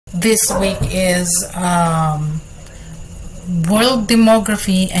This week is World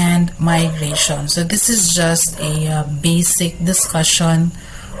Demography and Migration. So this is just a basic discussion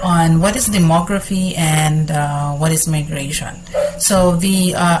on what is demography and what is migration. So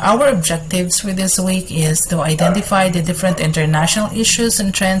our objectives for this week is to identify the different international issues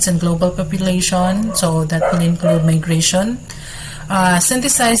and trends in global population. So that will include migration.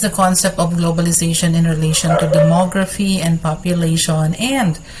 Synthesize the concept of globalization in relation to demography and population,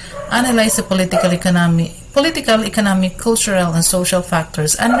 and analyze the political, economic, cultural, and social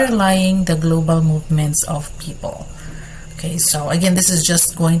factors underlying the global movements of people. Okay, so again, this is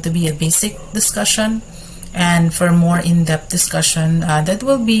just going to be a basic discussion, and for more in-depth discussion, that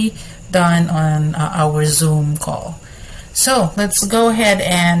will be done on our Zoom call. So let's go ahead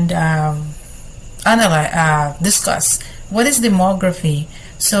and discuss. What is demography?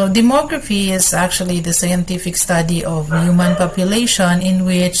 So demography is actually the scientific study of human population, in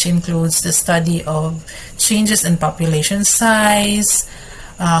which includes the study of changes in population size,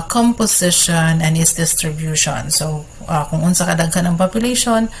 composition, and its distribution. So kung unsa kadaghan ang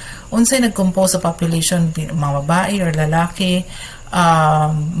population, unsay nagcompose sa population, mga babae or lalaki,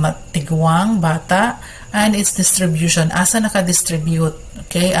 matigwang, bata, and its distribution, asa naka-distribute,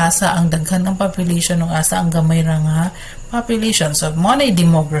 okay, asa ang daghan ng population o asa ang gamay ra nga population. So mo na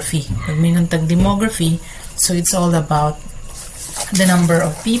demography. Pag minantag demography, so it's all about the number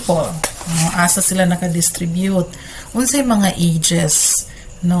of people, asa sila naka-distribute, unsay mga ages,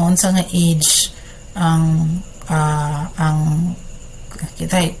 no, unsa nga age ang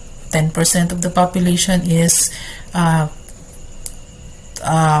kita 10% of the population is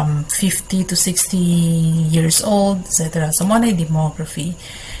 50 to 60 years old, etc. So mo na demography.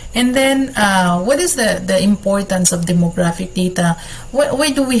 And then what is the importance of demographic data? Why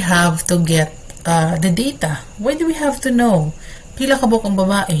do we have to get the data? Why do we have to know pila kabuk ang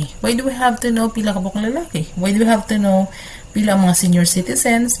babae? Why do we have to know pila kabuk ang lalaki? Why do we have to know pila ang mga senior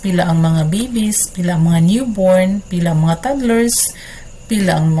citizens, pila ang mga babies, pila ang mga newborn, pila ang mga toddlers,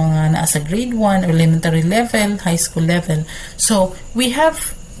 pila ang mga nasa grade 1 or elementary level, high school level? So we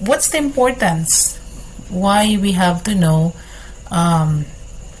have, what's the importance? Why we have to know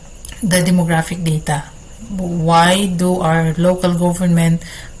the demographic data? Why do our local government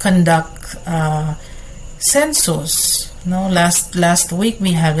conduct census? No, last week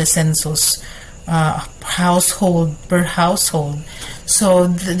we have a census, household per household. So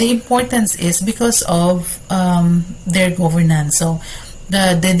the importance is because of their governance. So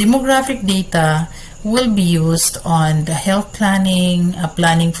the demographic data will be used on the health planning,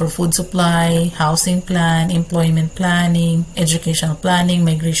 planning for food supply, housing plan, employment planning, educational planning,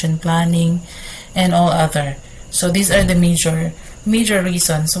 migration planning, and all other. So these are the major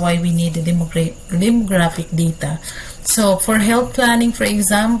reasons why we need the demographic data. So for health planning, for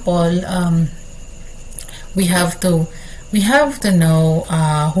example, we have to know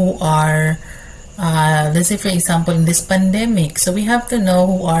who are, let's say for example in this pandemic, so we have to know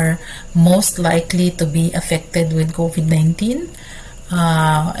who are most likely to be affected with COVID-19.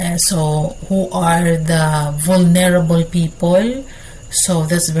 So who are the vulnerable people? So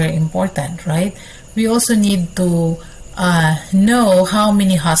that's very important, right? We also need to know how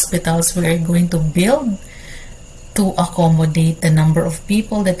many hospitals we are going to build to accommodate the number of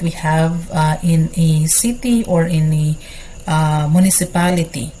people that we have in a city or in a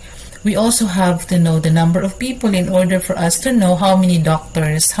municipality. We also have to know the number of people in order for us to know how many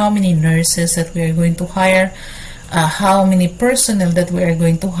doctors, how many nurses that we are going to hire, how many personnel that we are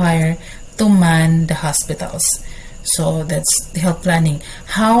going to hire to man the hospitals. So that's the health planning.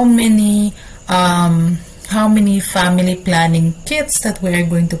 How many family planning kits that we are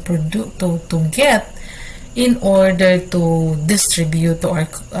going to produce to get in order to distribute to our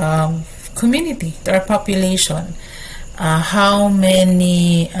community, to our population. How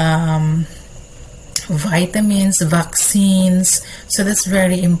many vitamins, vaccines. So that's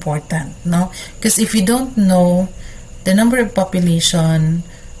very important, no? Because if you don't know the number of population,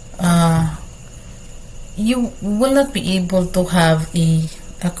 you will not be able to have a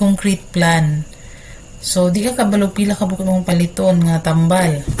concrete plan. So di ka kabalo pila ka bukong paliton nga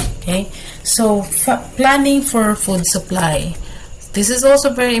tambal. Okay, so planning for food supply. This is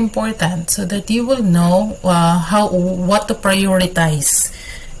also very important so that you will know what to prioritize.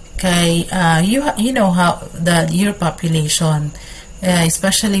 Okay, you know how your population,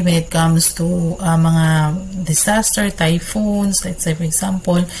 especially when it comes to mga disaster, typhoons, let's say for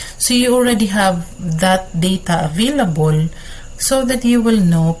example. So you already have that data available so that you will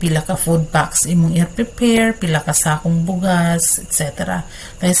know pila ka food packs imong i-prepare, pila ka sakong bugas, etc.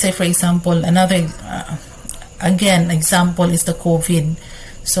 Let's say for example, another example is the COVID.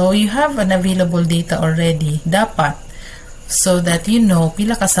 So you have an available data already, dapat, so that you know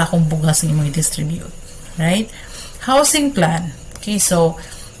pila ka sakong bugas ang imong distribute, right? Housing plan. Okay, so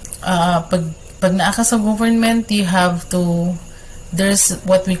pag naa ka sa government, you have to, there's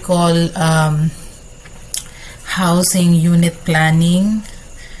what we call housing unit planning,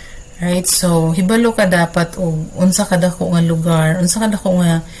 right? So hibalo ka dapat og unsa kada ko nga lugar, unsa kada ko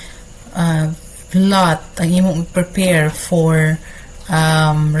nga lot ang imong prepare for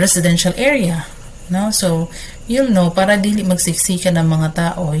residential area, no? So you'll know, para dili magsiksika ng mga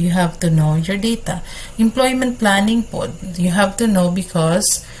tao, you have to know your data. Employment planning po, you have to know,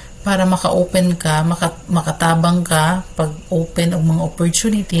 because para maka-open ka, makatabang ka pag open og mga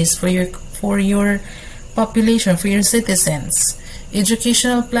opportunities for your population, for your citizens.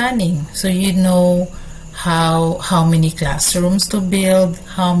 Educational planning, so you know how many classrooms to build,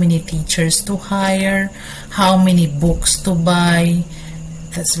 how many teachers to hire, how many books to buy.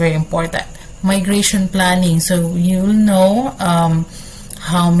 That's very important. Migration planning, so you'll know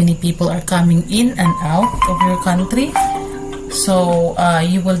how many people are coming in and out of your country. So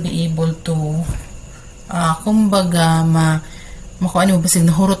you will be able to kumbaga makuha mo basig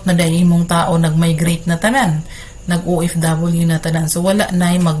nahurot na dahil imong tao nag-migrate na tanan, nag-OFW na tanan. So wala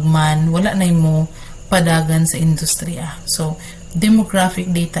na'y magman, wala na'y mo padagan sa industriya. So demographic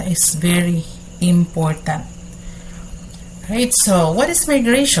data is very important. Right, so what is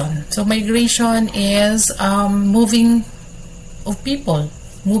migration? So migration is moving of people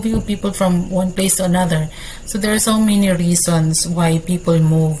from one place to another. So there are so many reasons why people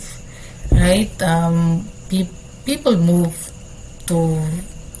move, right? People move to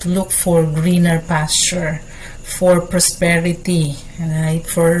look for greener pasture, for prosperity, right?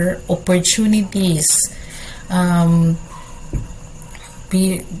 For opportunities.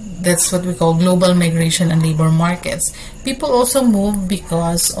 That's what we call global migration and labor markets. People also move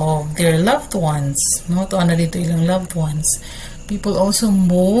because of their loved ones, no? To ano dito ilang loved ones. People also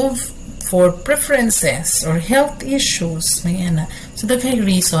move for preferences or health issues. May ana. So there are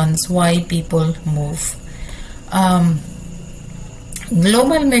reasons why people move.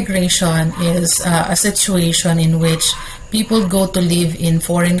 Global migration is a situation in which people go to live in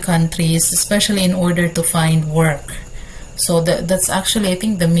foreign countries, especially in order to find work. So that's actually, I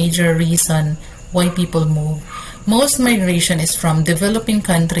think, the major reason why people move. Most migration is from developing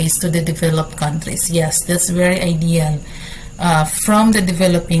countries to the developed countries. Yes, that's very ideal. From the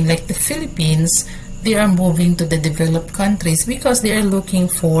developing, like the Philippines, they are moving to the developed countries because they are looking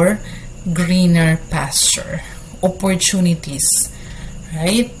for greener pasture, opportunities,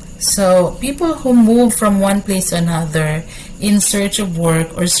 right? So people who move from one place to another in search of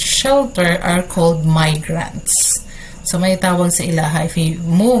work or shelter are called migrants. So may tawag sa ilaha, if you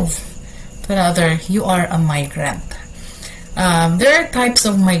move to another, you are a migrant. There are types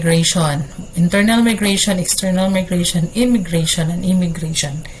of migration: internal migration, external migration, immigration, and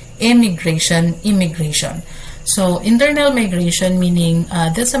immigration. Immigration. So internal migration, meaning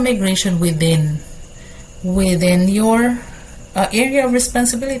there's a migration within your area of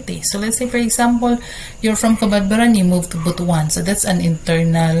responsibility. So let's say, for example, you're from Cabadbaran, you move to Butuan. So that's an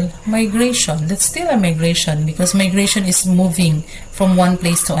internal migration. That's still a migration because migration is moving from one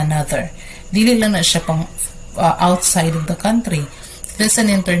place to another. Dili lang na siya pang outside of the country. That's an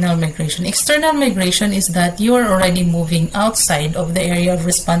internal migration. External migration is that you are already moving outside of the area of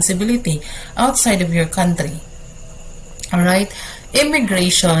responsibility, outside of your country. All right?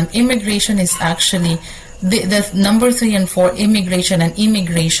 Immigration is actually the number 3 and 4, immigration and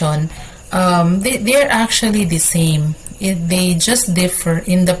immigration. They are actually the same. They just differ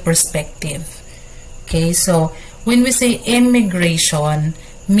in the perspective. Okay, so when we say immigration,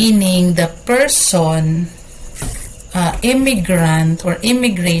 meaning the person, immigrant or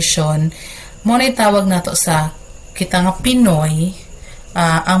immigration, mo na tawag nato sa kita nga Pinoy.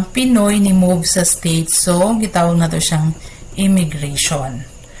 Ang Pinoy ni move sa States, so gitawag nato siyang immigration.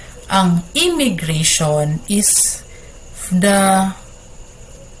 Ang immigration is the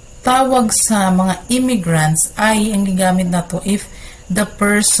tawag sa mga immigrants ay ang gigamit nato if the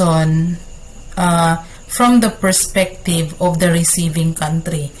person from the perspective of the receiving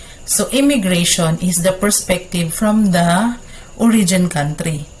country. So immigration is the perspective from the origin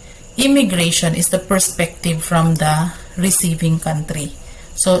country. Immigration is the perspective from the receiving country.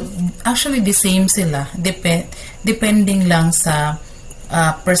 So actually the same sila, depending lang sa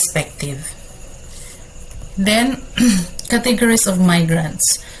perspective. Then categories of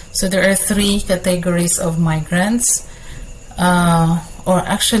migrants. So there are 3 categories of migrants, or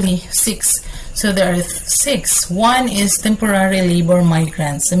actually 6. So there are 6. One is temporary labor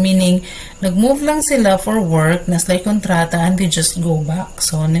migrants, meaning nag-move lang sila for work, naslay kontrata, and they just go back.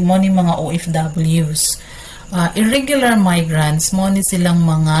 So mo ni mga OFWs. Irregular migrants, mo ni silang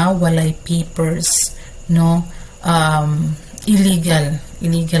mga walay papers, no? Illegal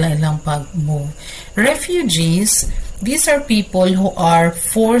ilang pag-move. Refugees, these are people who are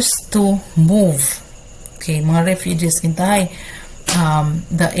forced to move. Okay, mga refugees kintay.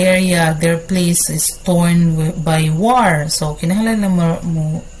 The area, their place is torn by war. So, kinahanglan na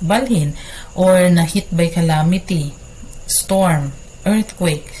mo balhin or na-hit by calamity, storm,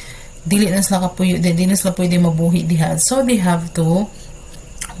 earthquake. Dili na sila pwede mabuhi diha. So, they have to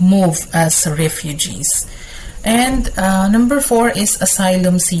move as refugees. And number 4 is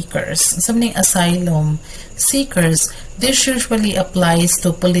asylum seekers. Something asylum seekers, this usually applies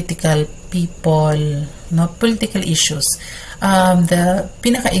to political people, no, political issues. The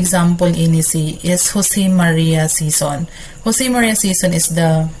pinaka-example is Jose Maria Sison. Jose Maria Sison is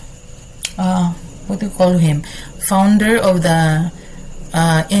the what do you call him? Founder of the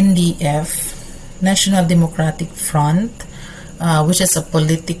NDF, National Democratic Front, which is a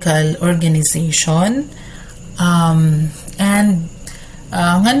political organization. And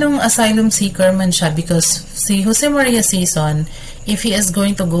nganong asylum seeker man siya because si Jose Maria Sison, if he is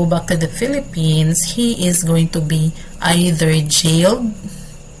going to go back to the Philippines, he is going to be either jailed,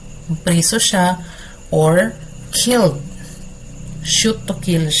 preso siya, or killed. Shoot to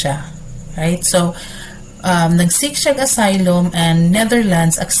kill siya. Right? So, nag-seek siya asylum and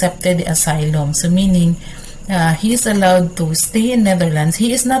Netherlands accepted the asylum. So, meaning, he is allowed to stay in Netherlands.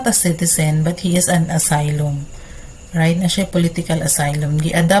 He is not a citizen, but he is an asylum. Right? Na siya political asylum.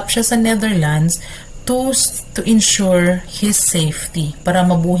 Gi-adapt siya sa Netherlands to ensure his safety para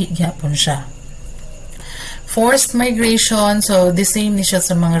mabuhi gyapon siya. Forced migration, so the same ni siya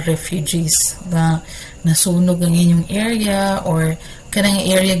sa mga refugees na nasunog ang inyong area or kanang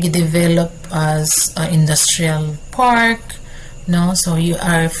area gi-develop as industrial park, no? So you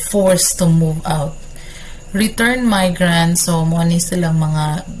are forced to move out. Return migrants, so mo ni silang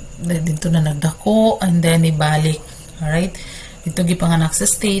mga dito na nagdako and then ibalik. Alright? Dito gipanganak sa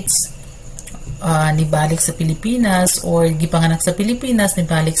States, nibalik sa Pilipinas, or gipanganak sa Pilipinas,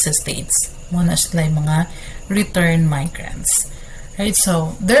 nibalik sa States. Muna sila yung mga return migrants. Right?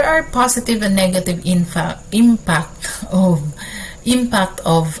 So, there are positive and negative impact of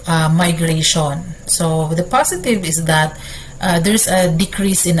migration. So, the positive is that there's a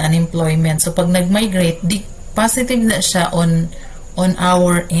decrease in unemployment. So, pag nag-migrate, positive na siya on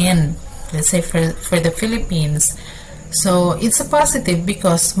our end. Let's say for the Philippines. So, it's a positive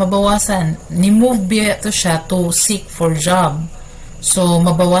because mabawasan, ni-move biya to siya to seek for job. So,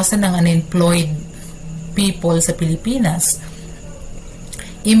 mabawasan ng unemployed people sa Pilipinas.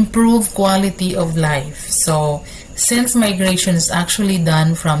 Improve quality of life. So, since migration is actually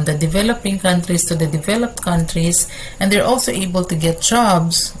done from the developing countries to the developed countries, and they're also able to get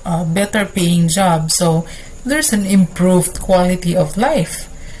jobs, better paying jobs, so there's an improved quality of life.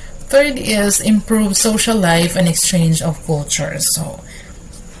 Third is improved social life and exchange of cultures. So,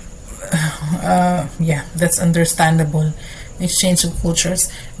 yeah, that's understandable. Exchange of cultures.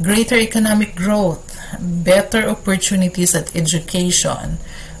 Greater economic growth. Better opportunities at education.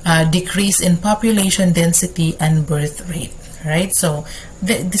 Decrease in population density and birth rate. Right? So,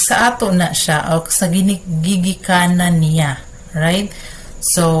 sa ato na siya, o sa gigikanan niya. Right?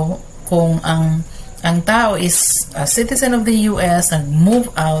 So, kung ang tao is a citizen of the US and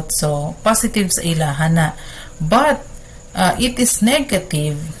move out, so positive sa ilahan na. But it is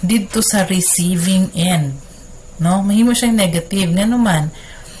negative dito sa receiving end. No? Mahimo siyang negative. Nga naman,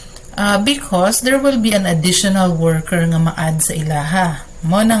 because there will be an additional worker nga ma-add sa ilaha.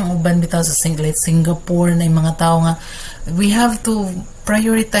 Mo nang uban bitaw sa Singapore na yung mga tao nga, we have to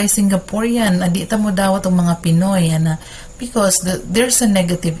prioritize Singaporean. Adi ta mo dawat ang mga Pinoy. Because there's a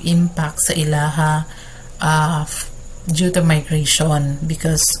negative impact sa ilaha due to migration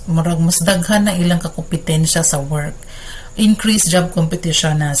because murag mas daghan na ilang kakompetensya sa work. Increased job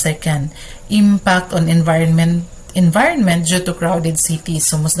competition na. Second, impact on environment due to crowded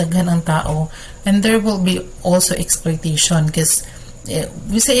cities. So mas daghan ang tao, and there will be also exploitation because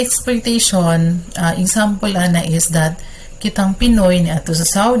we say exploitation, example na is that kitang Pinoy ni ato sa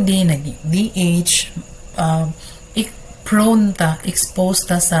Saudi nag-DH, prone ta, exposed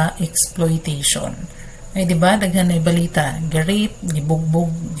ta sa exploitation. Ay, diba? Daghan na balita. Garip,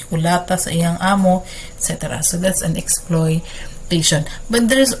 gibugbog, gikulata sa iyang amo, etc. So, that's an exploitation. But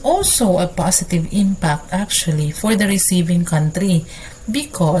there's also a positive impact, actually, for the receiving country.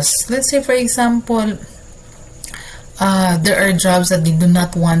 Because, let's say, for example, there are jobs that they do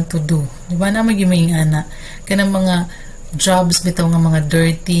not want to do. Di ba na magiming ana? Kanang mga jobs bitaw nga mga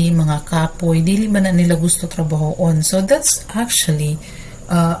dirty, mga kapoy, dili man na nila gusto trabahoon. So that's actually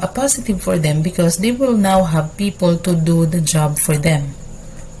a positive for them because they will now have people to do the job for them.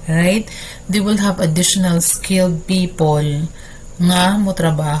 Right? They will have additional skilled people nga mo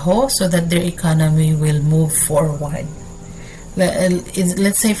trabaho so that their economy will move forward.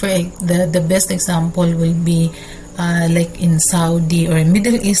 Let's say for the best example will be like in Saudi or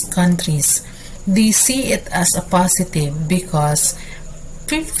Middle East countries. They see it as a positive because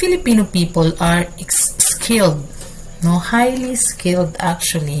Filipino people are skilled, no, highly skilled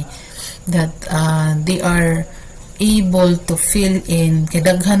actually, that they are able to fill in, kay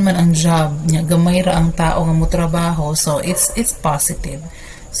daghan man ang job nya, gamay ra ang tao nga mo trabaho, so it's positive.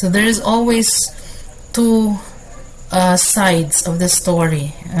 So there is always two sides of the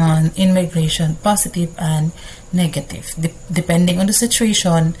story in migration, positive and negative, depending on the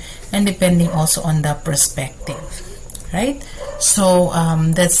situation and depending also on the perspective, right? So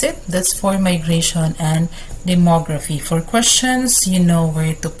that's it. That's for migration and demography. For questions, you know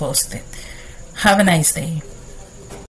where to post it. Have a nice day.